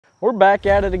We're back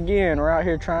at it again. We're out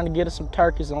here trying to get us some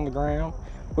turkeys on the ground.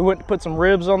 We went to put some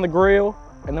ribs on the grill,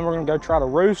 and then we're gonna go try to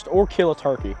roost or kill a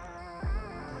turkey.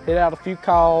 Hit out a few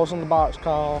calls on the box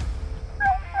call.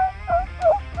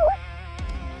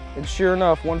 And sure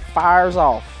enough, one fires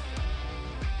off.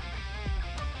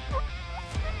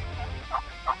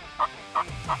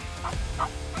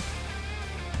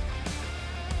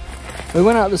 We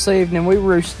went out this evening, we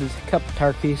roosted a couple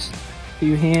turkeys, a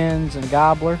few hens and a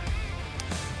gobbler.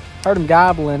 Heard them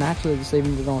gobbling. Actually this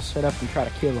evening we're gonna set up and try to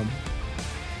kill them.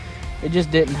 It just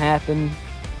didn't happen,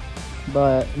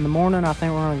 but in the morning I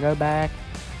think we're gonna go back.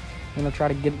 I'm gonna try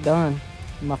to get it done.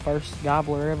 My first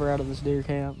gobbler ever out of this deer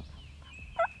camp.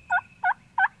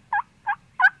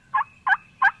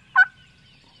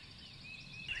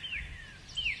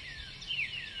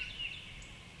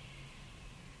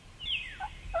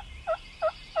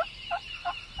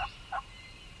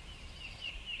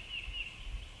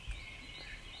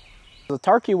 The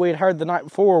turkey we had heard the night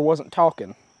before wasn't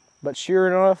talking, but sure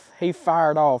enough, he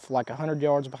fired off like 100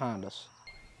 yards behind us.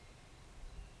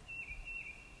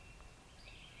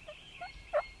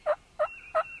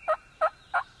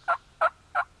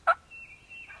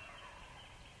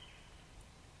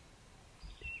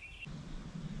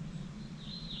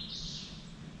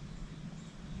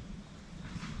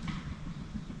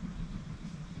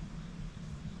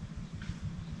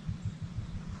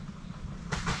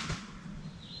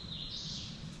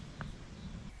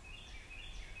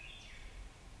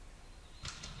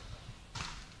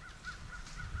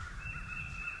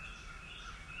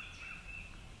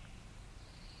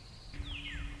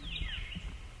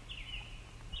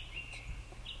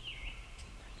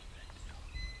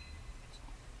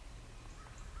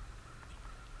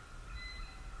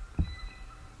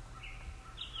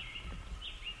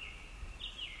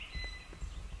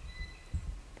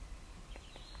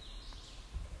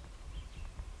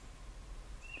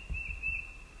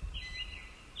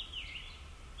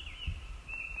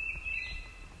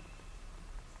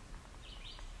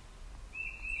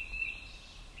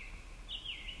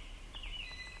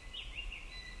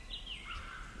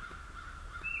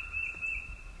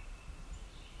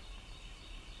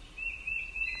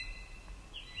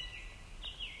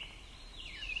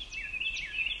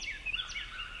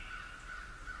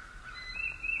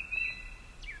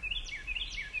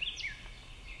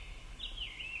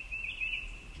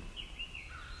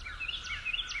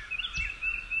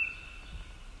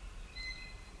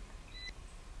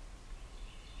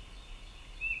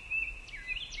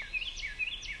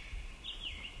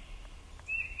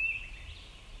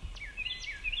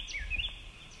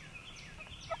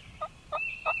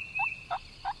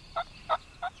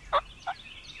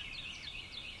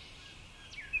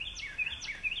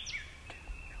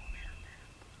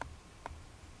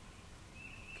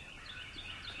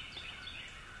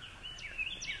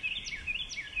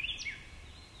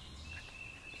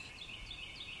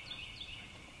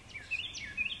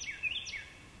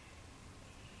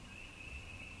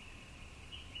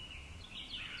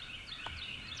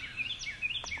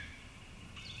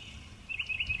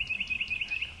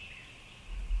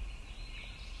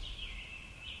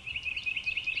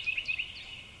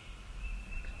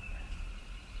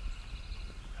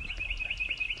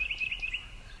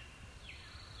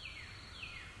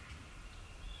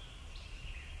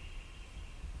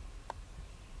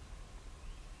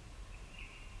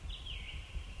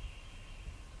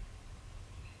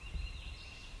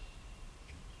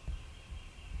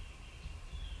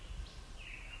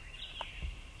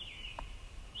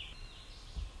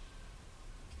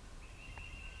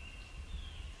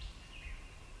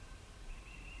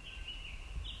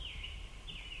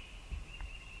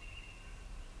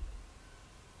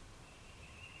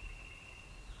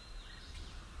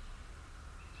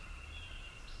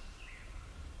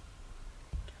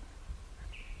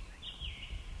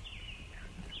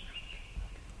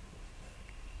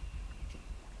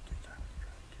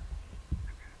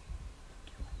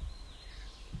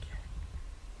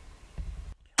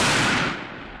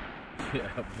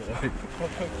 Yeah, boy.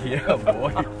 Yeah,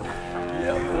 boy.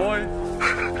 Yeah, boy.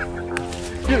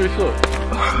 Get it, look.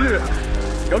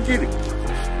 Yeah. Go get it.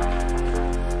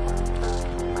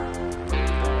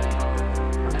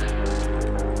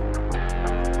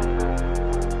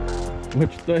 What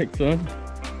you think, son?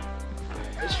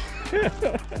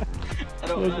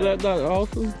 Was that not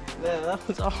awesome? Yeah, that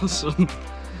was awesome.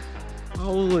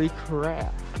 Holy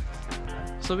crap.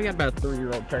 So we got about a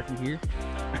 3-year-old turkey here.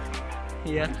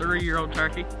 Yeah, 3-year-old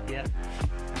turkey. Yeah.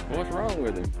 What's wrong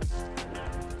with him?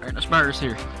 There ain't no spurs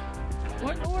here.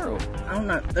 What in the world? I don't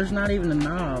know. There's not even a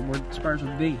knob where the spurs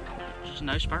would be. Just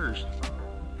no spurs.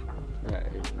 That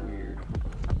is weird.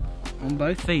 on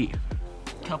both feet.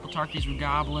 A couple turkeys were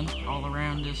gobbling all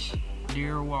around us.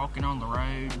 Deer were walking on the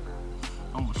road,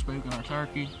 almost spooking our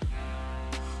turkey.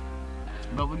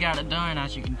 But we got it done,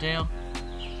 as you can tell.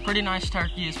 Pretty nice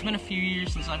turkey. It's been a few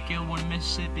years since I've killed one in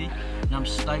Mississippi, and I'm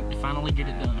stoked to finally get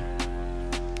it done.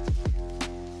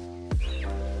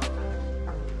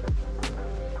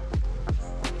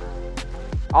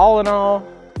 All in all,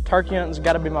 turkey hunting's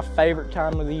got to be my favorite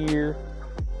time of the year,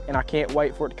 and I can't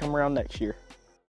wait for it to come around next year.